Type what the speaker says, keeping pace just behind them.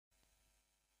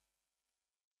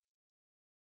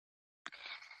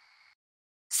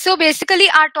So basically,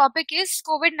 our topic is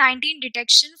COVID-19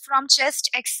 detection from chest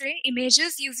X-ray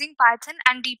images using Python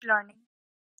and deep learning.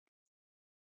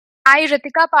 I,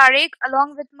 Ritika Parekh,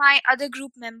 along with my other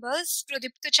group members,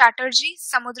 Pradipto Chatterjee,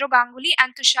 Samudra Ganguly,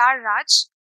 and Tushar Raj,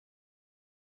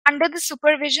 under the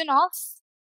supervision of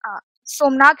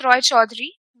Somnath Roy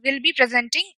Chaudhary, will be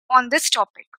presenting on this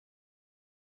topic.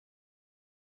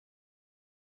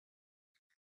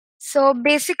 So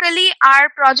basically, our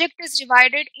project is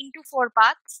divided into four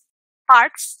parts.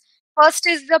 First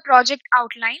is the project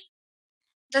outline.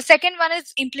 The second one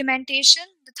is implementation.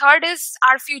 The third is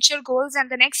our future goals and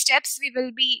the next steps we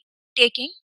will be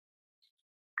taking.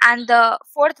 And the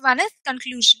fourth one is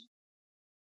conclusion.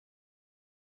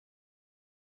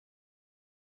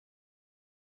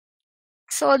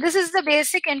 So this is the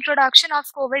basic introduction of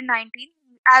COVID-19.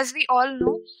 As we all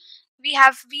know, we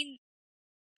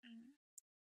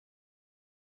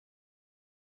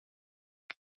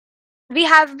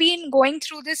have been going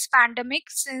through this pandemic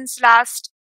since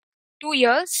last 2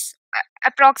 years,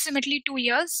 approximately 2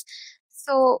 years.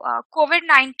 So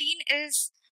COVID-19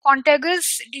 is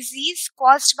contagious disease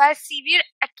caused by severe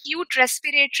acute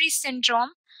respiratory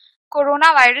syndrome,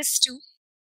 coronavirus 2.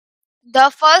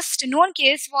 The first known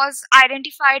case was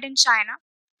identified in China.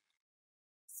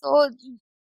 So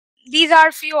these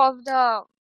are few of the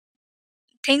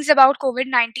things about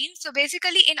COVID-19. So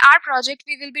basically in our project,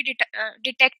 we will be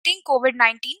detecting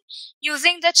COVID-19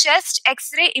 using the chest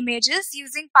X-ray images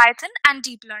using Python and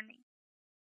deep learning.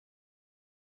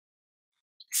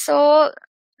 So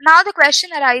now the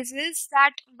question arises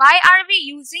that why are we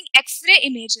using X-ray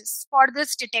images for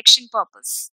this detection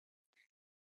purpose?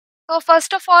 So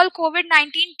first of all,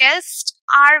 COVID-19 tests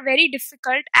are very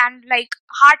difficult and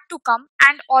hard to come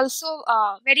and also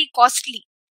very costly.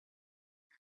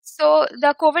 So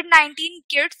the COVID-19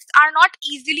 kits are not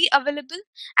easily available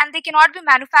and they cannot be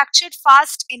manufactured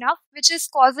fast enough, which is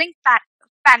causing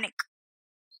panic.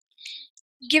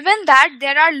 Given that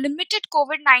there are limited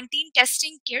COVID-19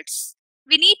 testing kits,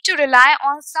 we need to rely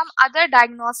on some other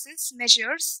diagnosis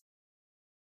measures.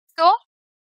 So,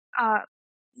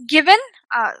 given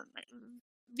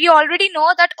we already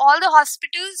know that all the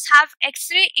hospitals have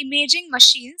X-ray imaging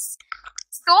machines,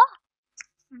 so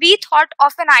we thought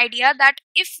of an idea that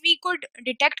if we could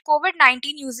detect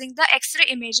COVID-19 using the X-ray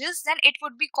images, then it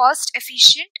would be cost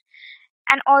efficient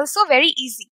and also very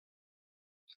easy.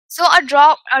 So a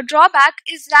drawback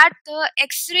is that the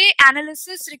X-ray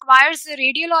analysis requires a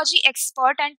radiology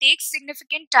expert and takes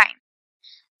significant time.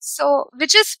 So,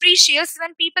 which is precious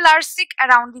when people are sick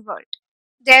around the world.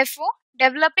 Therefore,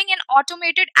 developing an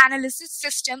automated analysis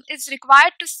system is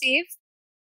required to save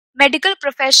medical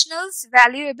professionals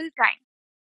valuable time.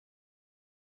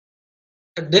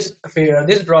 This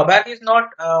drawback is not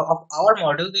of our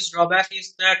model. This drawback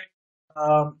is that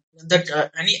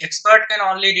any expert can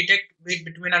only detect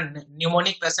between a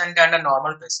pneumonic patient and a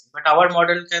normal patient, but our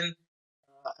model can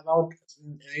about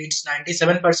it's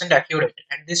 97% accurate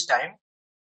at this time.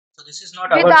 So this is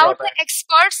not our Without the drawback.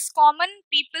 experts,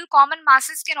 common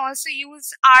masses can also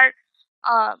use our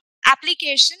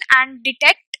application and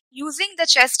detect using the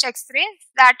chest X-ray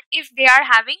that if they are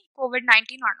having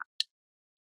COVID-19 or not.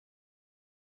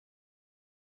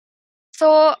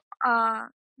 So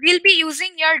we'll be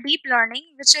using your deep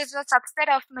learning, which is a subset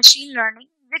of machine learning,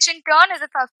 which in turn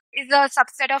is a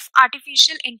subset of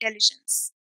artificial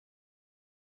intelligence.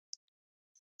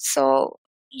 So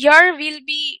here we'll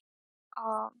be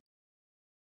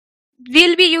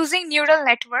using neural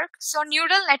network. So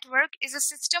neural network is a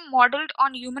system modeled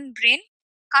on human brain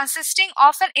consisting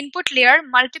of an input layer,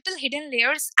 multiple hidden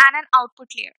layers, and an output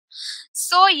layer.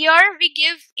 So here we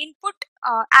give input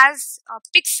as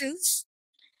pixels,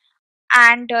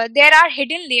 and there are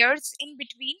hidden layers in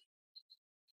between,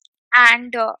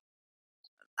 and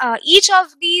each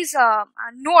of these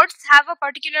nodes have a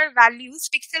particular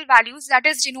pixel values, that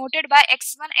is denoted by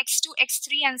x1, x2,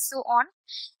 x3, and so on.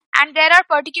 And there are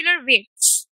particular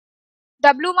weights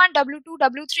W1, W2,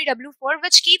 W3, W4,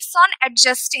 which keeps on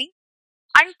adjusting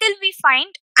until we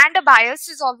find, and a bias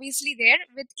is obviously there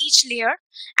with each layer,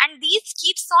 and these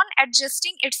keeps on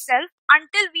adjusting itself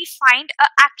until we find an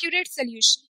accurate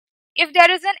solution. If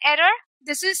there is an error,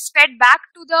 this is fed back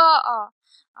to the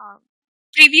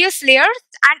previous layers,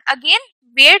 and again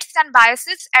weights and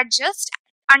biases adjust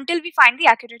until we find the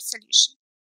accurate solution.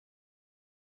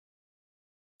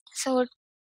 So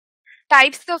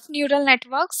types of neural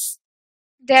networks.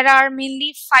 There are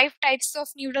mainly 5 types of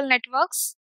neural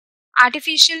networks.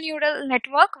 Artificial neural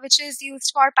network, which is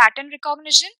used for pattern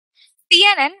recognition.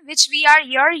 CNN, which we are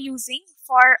here using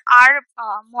for our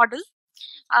model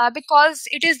because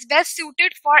it is best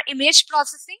suited for image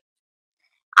processing.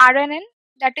 RNN,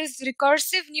 that is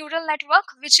recursive neural network,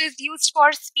 which is used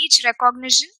for speech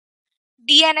recognition.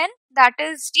 DNN, that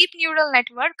is deep neural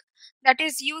network, that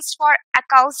is used for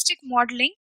acoustic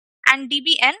modeling. And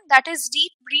DBN, that is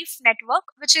deep brief network,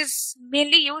 which is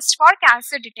mainly used for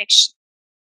cancer detection.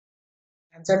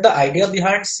 And so the idea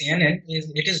behind CNN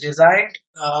is it is designed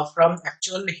from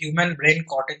actual human brain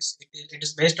cortex. It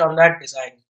is based on that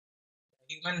design.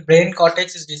 Human brain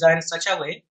cortex is designed such a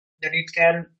way that it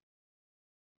can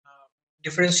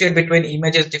differentiate between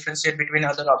images, differentiate between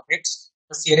other objects.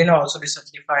 The CNN are also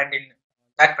defined in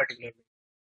that particular way.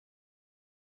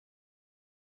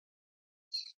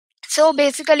 So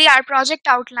basically our project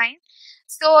outline.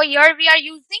 So here we are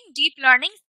using deep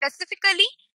learning, specifically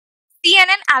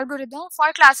CNN algorithm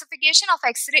for classification of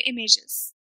X-ray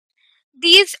images.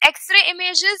 These X-ray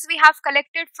images we have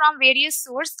collected from various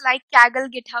sources like Kaggle,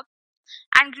 GitHub,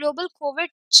 and global COVID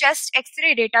chest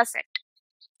X-ray dataset.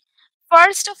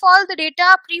 First of all, the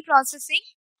data pre-processing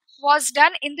was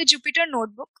done in the Jupyter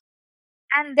notebook,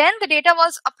 and then the data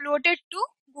was uploaded to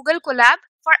Google Colab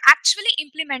for actually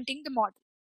implementing the model.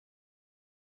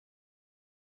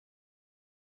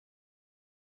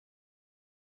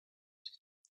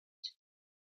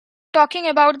 Talking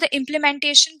about the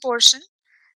implementation portion,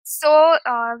 so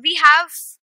we have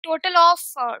total of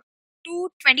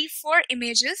 224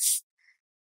 images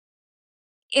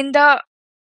in the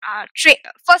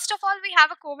first of all, we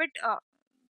have a COVID.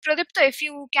 Pradipto, if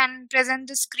you can present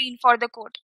the screen for the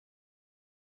code.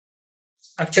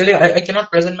 Actually, I cannot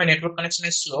present, my network connection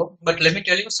is slow, but let me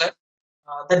tell you, sir,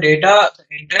 the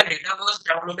entire data was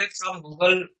downloaded from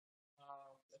Google,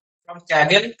 from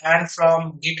Kaggle and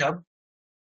from GitHub.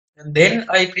 And then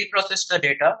I pre-processed the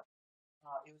data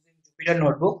using Jupyter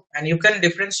Notebook, and you can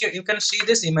differentiate. You can see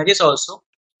these images also.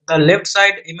 The left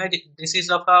side image, this is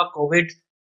of a COVID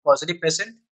positive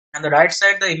patient, and the right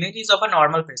side, the image is of a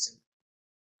normal patient.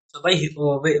 So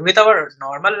with our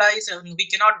normal eyes, we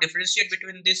cannot differentiate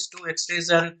between these two X-rays,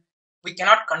 and we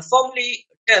cannot confirmly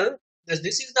tell that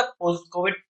this is the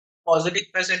COVID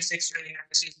positive patient's X-ray and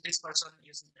this person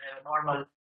is normal.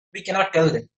 We cannot tell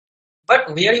them.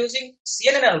 But we are using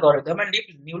CNN algorithm and deep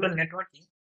neural networking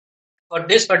for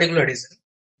this particular reason,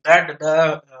 that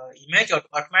the image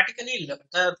automatically,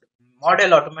 the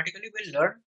model automatically will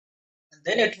learn, and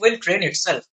then it will train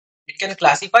itself. It can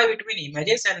classify between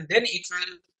images, and then it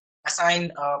will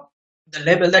assign the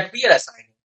label that we are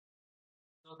assigning.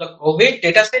 So the COVID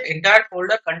dataset entire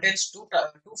folder contains two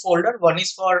folder. One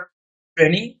is for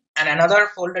training, and another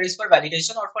folder is for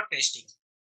validation or for testing.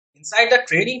 Inside the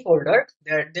training folder,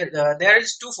 there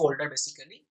is two folder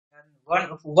basically, and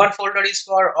one folder is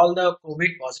for all the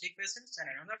COVID positive patients, and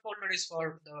another folder is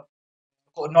for the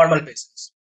normal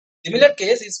patients. Similar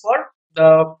case is for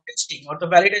the testing or the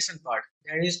validation part.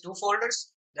 There is two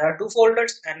folders. There are two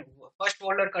folders, and first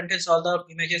folder contains all the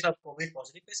images of COVID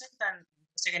positive patients, and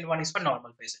the second one is for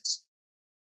normal patients.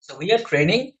 So we are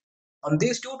training on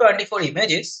these 224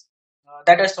 images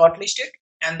that are shortlisted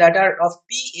and that are of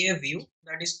PA view,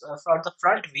 that is for the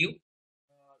front view,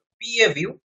 PA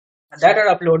view, and that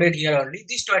are uploaded here only.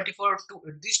 These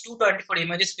 224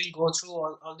 images will go through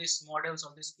all these models,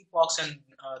 all these epochs, and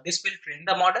this will train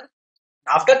the model.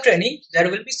 After training, there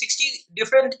will be 60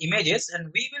 different images,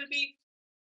 and we will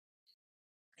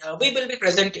be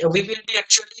present. Uh, we will be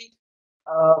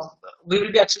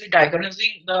actually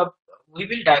diagnosing the. We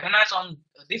will diagnose on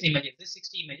these images, these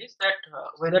 60 images, that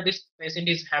whether this patient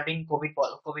is having COVID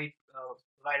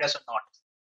virus or not.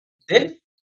 Then,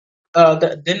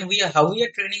 then how we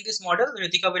are training this model.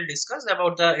 Ritika will discuss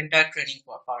about the entire training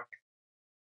part.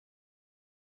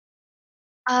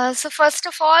 So first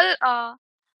of all,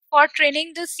 for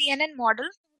training the CNN model,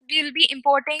 we will be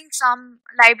importing some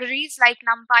libraries like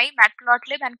NumPy,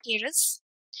 Matplotlib, and Keras.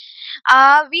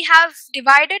 We have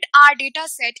divided our data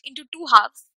set into two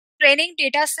halves: training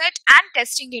data set and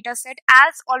testing data set,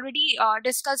 as already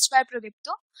discussed by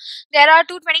Pradipto. There are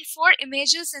 224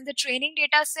 images in the training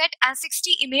data set and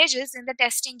 60 images in the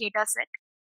testing data set.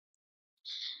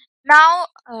 Now,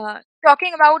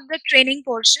 talking about the training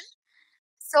portion.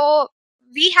 So,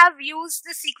 we have used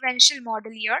the sequential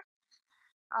model here.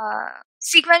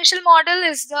 Sequential model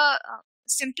is the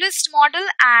simplest model,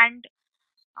 and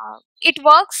it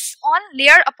works on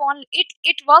layer upon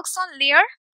it works on layer.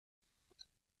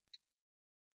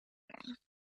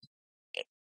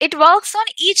 It works on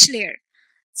each layer.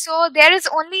 So there is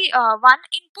only one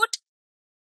input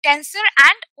tensor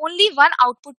and only one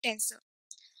output tensor.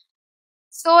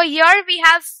 So here we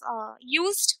have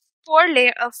used four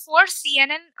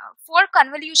CNN, four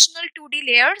convolutional 2D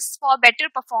layers for better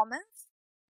performance.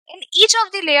 In each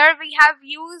of the layer, we have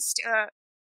used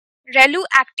ReLU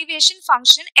activation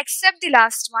function except the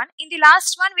last one. In the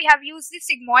last one, we have used the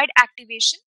sigmoid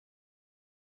activation.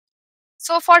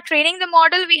 So for training the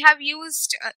model, we have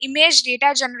used image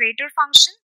data generator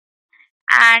function,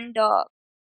 and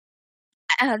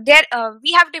there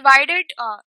we have divided.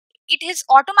 It is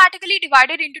automatically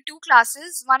divided into two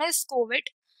classes. One is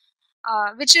COVID,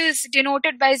 which is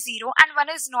denoted by 0, and one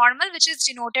is normal, which is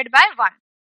denoted by 1.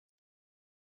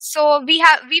 So we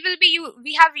have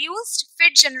used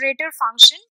fit generator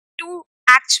function to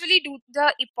actually do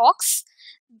the epochs.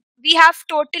 We have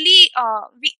totally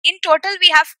in total we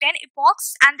have 10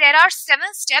 epochs, and there are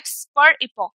 7 steps per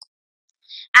epoch.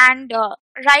 And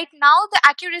right now the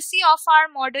accuracy of our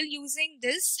model using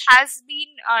this has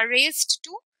been raised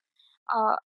to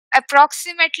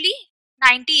approximately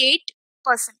 98%.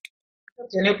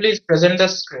 Can you please present the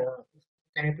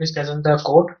can you please present the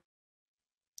code?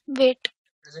 Wait.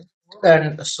 Present code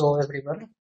and show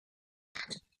everyone.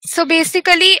 So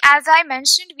basically, as I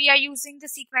mentioned, we are using the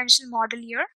sequential model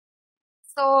here.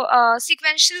 So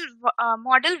sequential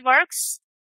model works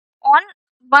on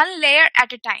one layer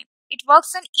at a time. It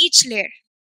works on each layer.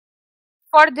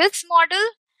 For this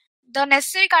model, the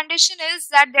necessary condition is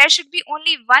that there should be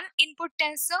only one input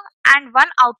tensor and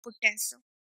one output tensor.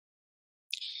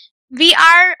 We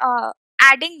are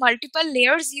adding multiple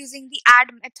layers using the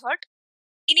add method.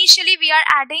 Initially, we are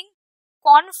adding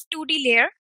conv 2D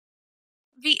layer.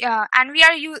 We are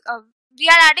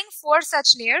adding 4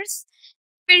 such layers.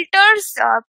 Filters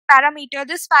parameter.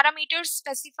 This parameter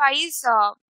specifies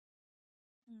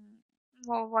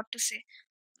what to say.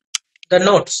 The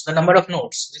nodes, the number of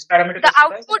nodes. This parameter. The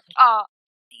output.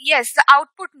 Yes, the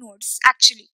output nodes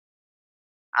actually.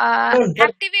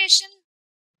 Activation.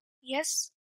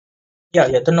 Yes. Yeah,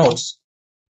 the nodes.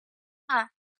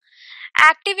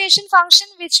 Activation function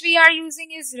which we are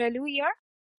using is ReLU here.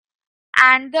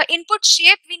 And the input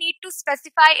shape, we need to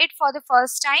specify it for the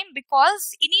first time,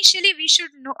 because initially we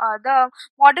should know, the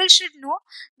model should know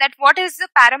that what is the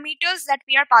parameters that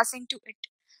we are passing to it.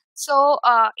 So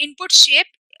input shape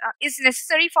is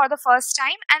necessary for the first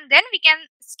time, and then we can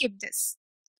skip this.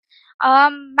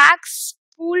 Max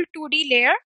pool 2D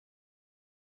layer.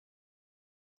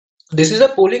 This is a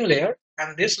pooling layer,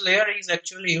 and this layer is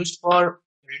actually used for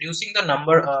reducing the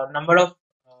number of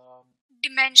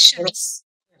dimensions.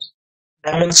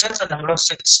 Dimensions and number of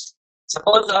cells.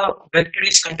 Suppose a vector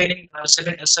is containing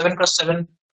 7 cross 7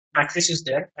 matrix is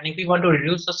there, and if we want to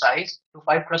reduce the size to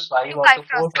 5 cross 5 or 5 to 4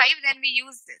 cross 5, then we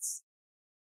use this.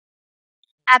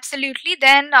 Absolutely.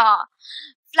 Then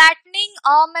flattening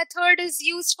method is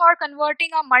used for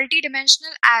converting a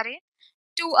multi-dimensional array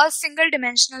to a single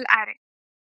dimensional array.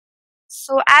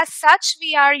 So as such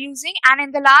we are using, and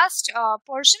in the last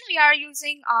portion we are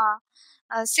using a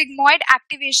sigmoid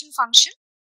activation function.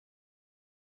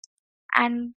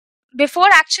 And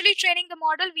before actually training the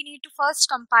model, we need to first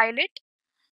compile it.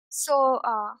 So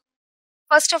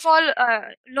first of all,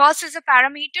 loss is a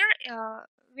parameter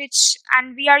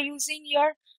and we are using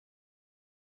here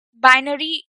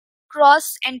binary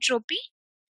cross entropy.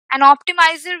 An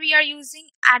optimizer we are using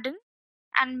add-in,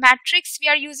 and matrix we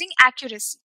are using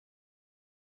accuracy.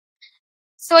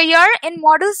 So here in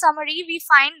model summary, we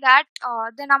find that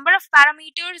the number of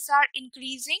parameters are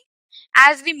increasing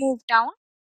as we move down.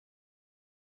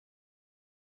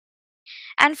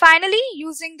 And finally,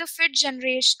 using the fit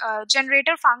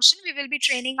generator function, we will be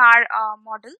training our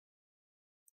model.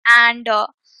 And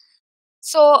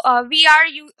so we are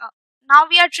now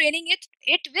we are training it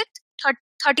with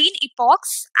 13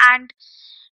 epochs, and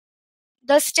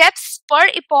the steps per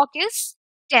epoch is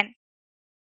 10.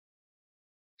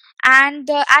 And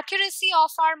the accuracy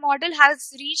of our model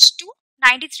has reached to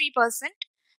 93%.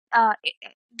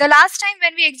 The last time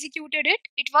when we executed it,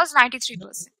 it was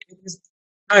 93%.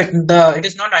 No, it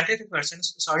is not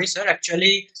 93%. Sorry, sir.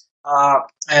 Actually,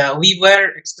 we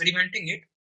were experimenting it.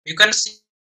 You can see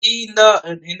in the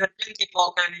 10th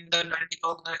epoch and in the 9th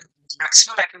epoch, the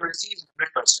maximum accuracy is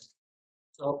 100%.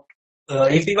 So,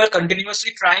 if we were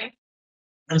continuously trying,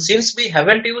 and since we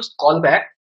haven't used callback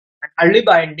and early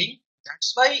binding,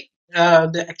 that's why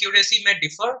the accuracy may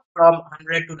differ from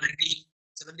 100 to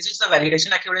 97. This is the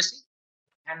validation accuracy,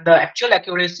 and the actual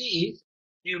accuracy is,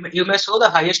 you may show the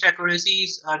highest accuracy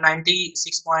is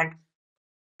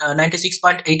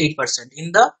 96.88%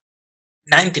 in the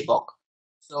 9th epoch.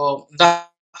 So the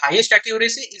highest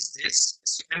accuracy is this,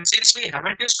 and since we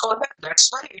haven't used callback, that's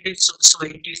why it is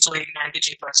showing 93%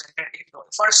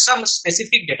 for some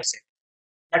specific data set.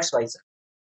 That's why, sir.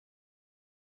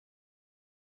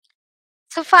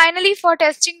 So finally, for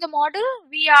testing the model,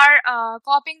 we are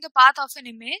copying the path of an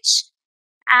image,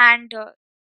 and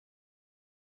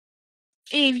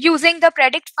using the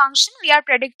predict function, we are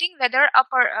predicting whether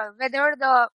whether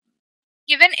the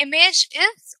given image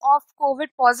is of COVID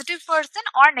positive person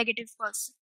or negative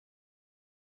person.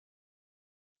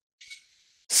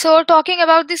 So talking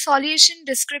about the solution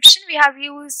description, we have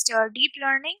used deep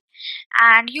learning,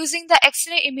 and using the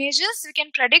X-ray images, we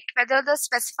can predict whether the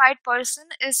specified person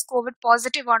is COVID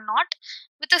positive or not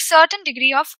with a certain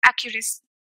degree of accuracy.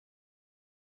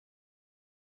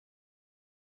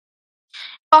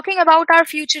 Talking about our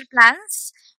future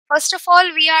plans, first of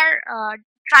all, we are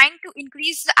trying to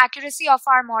increase the accuracy of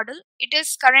our model. It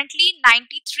is currently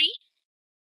 93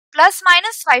 plus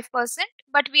minus 5%,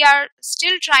 but we are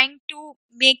still trying to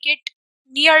make it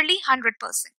nearly 100%.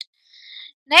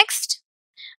 Next,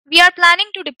 we are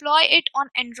planning to deploy it on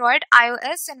Android,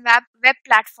 iOS, and web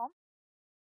platform.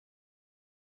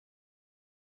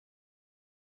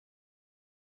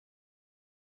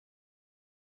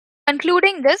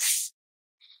 Concluding this,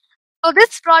 so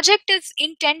this project is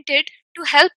intended to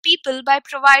help people by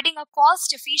providing a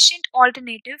cost-efficient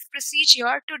alternative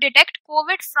procedure to detect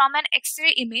COVID from an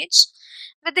X-ray image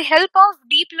with the help of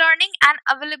deep learning and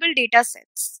available data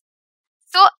sets.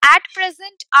 So at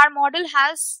present, our model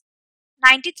has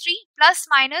 93 plus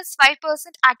minus 5%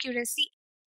 accuracy,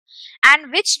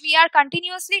 and which we are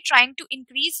continuously trying to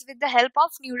increase with the help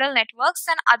of neural networks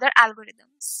and other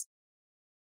algorithms.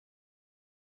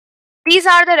 These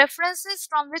are the references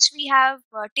from which we have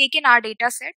taken our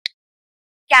data set,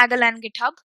 Kaggle and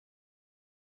GitHub.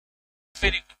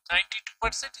 Very good.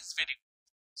 92% is very good.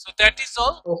 So that is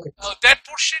all. Okay. That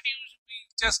portion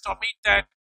we just omit that.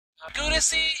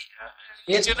 Accuracy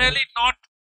Yes. generally not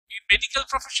in medical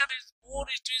profession is more.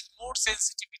 It is more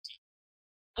sensitivity.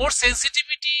 More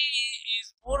sensitivity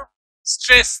is more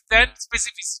stress than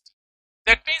specificity.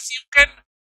 That means you can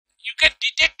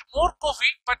detect more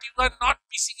COVID, but you are not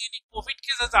missing any COVID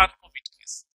case as un-COVID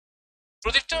case.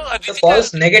 Pradipto, The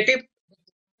false negative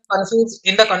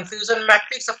in the confusion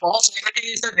matrix, the false negative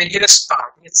is a rigorous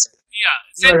part. Yes. Yeah,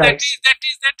 You so are right.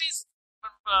 that is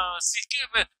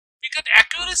secure, because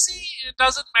accuracy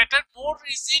doesn't matter. More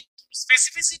is it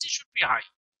specificity should be high,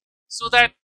 so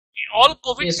that all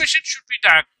COVID Yes. patients should be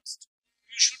diagnosed.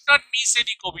 You should not miss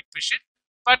any COVID patient,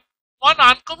 but one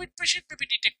un-COVID patient may be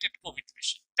detected COVID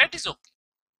patient. That is okay.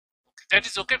 That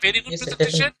is okay. Very good Yes,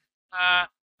 presentation.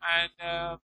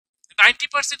 And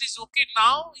 90% is okay.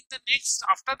 Now, in the next,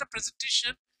 after the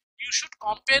presentation, you should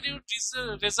compare your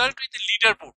result with the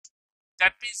leaderboard.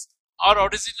 That means our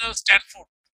original Stanford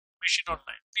machine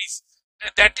online, please.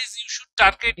 And that is, you should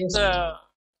target Yes. the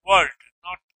world,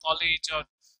 not college or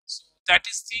so. That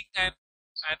is thing. And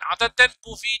other than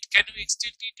COVID, can you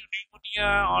extend it to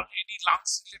pneumonia or any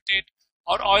lungs related,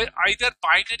 or either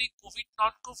binary COVID,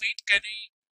 non-COVID? Can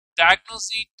we diagnose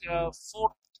it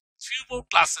for few more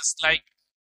classes like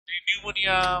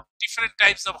pneumonia, different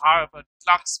types of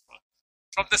lungs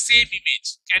from the same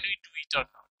image? Can we do it or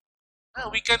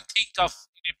not? We can think of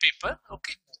in a paper,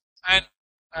 okay?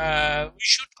 And we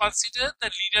should consider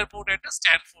the leaderboard at a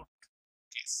Stanford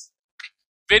case. Okay?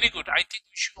 Very good. I think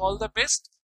we wish you all the best.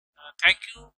 Thank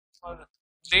you for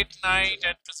late night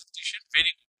and presentation.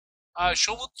 Very good.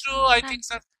 Samudra, I think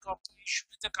some issue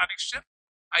with the connection.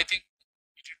 I think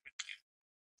it will be clear.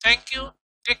 Thank you.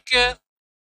 Take care.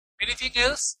 Anything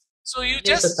else? So you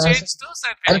Yes, just sir, change those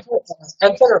and very good.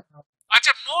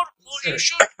 Acha, more you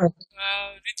should,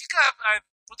 Ritika and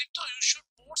Pradipto, you should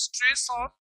more stress on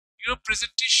your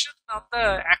presentation on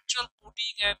the actual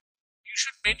coding, and you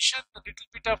should mention a little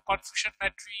bit of confusion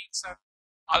matrix and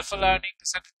alpha learning,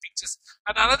 certain pictures.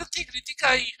 And another thing,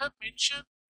 Ritika, you have mentioned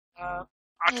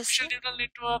artificial neural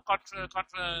network,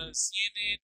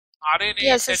 CNN, RNA,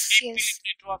 Yes, that yes, deep yes.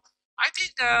 network. I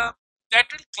think that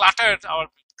will clutter our,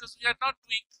 because we are not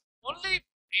doing only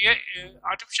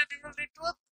artificial neural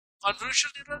network,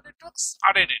 convolutional neural networks,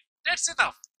 RNA. That's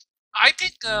enough. I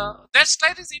think that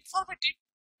slide is informative,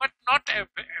 but not a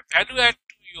value add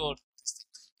to your.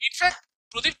 In fact,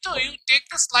 Pradipto, you take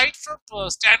the slide from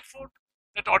Stanford,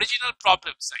 that original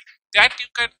problem side. That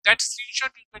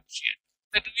screenshot you can share.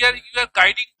 That you are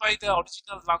guiding by the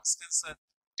original lung sensor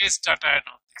test data and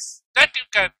all this. That you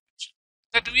can mention.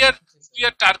 That we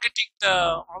are targeting the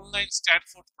online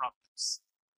Stanford problems.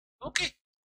 Okay.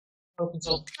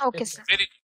 Okay, sir. Very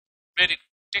good. Very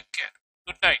good. Take care.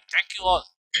 Good night. Thank you all.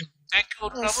 Thank you,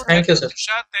 Yes, sir. Thank you, sir.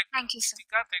 Tushar. Thank you, sir.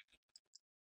 Ritika.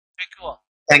 Thank you all.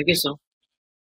 Thank you, sir.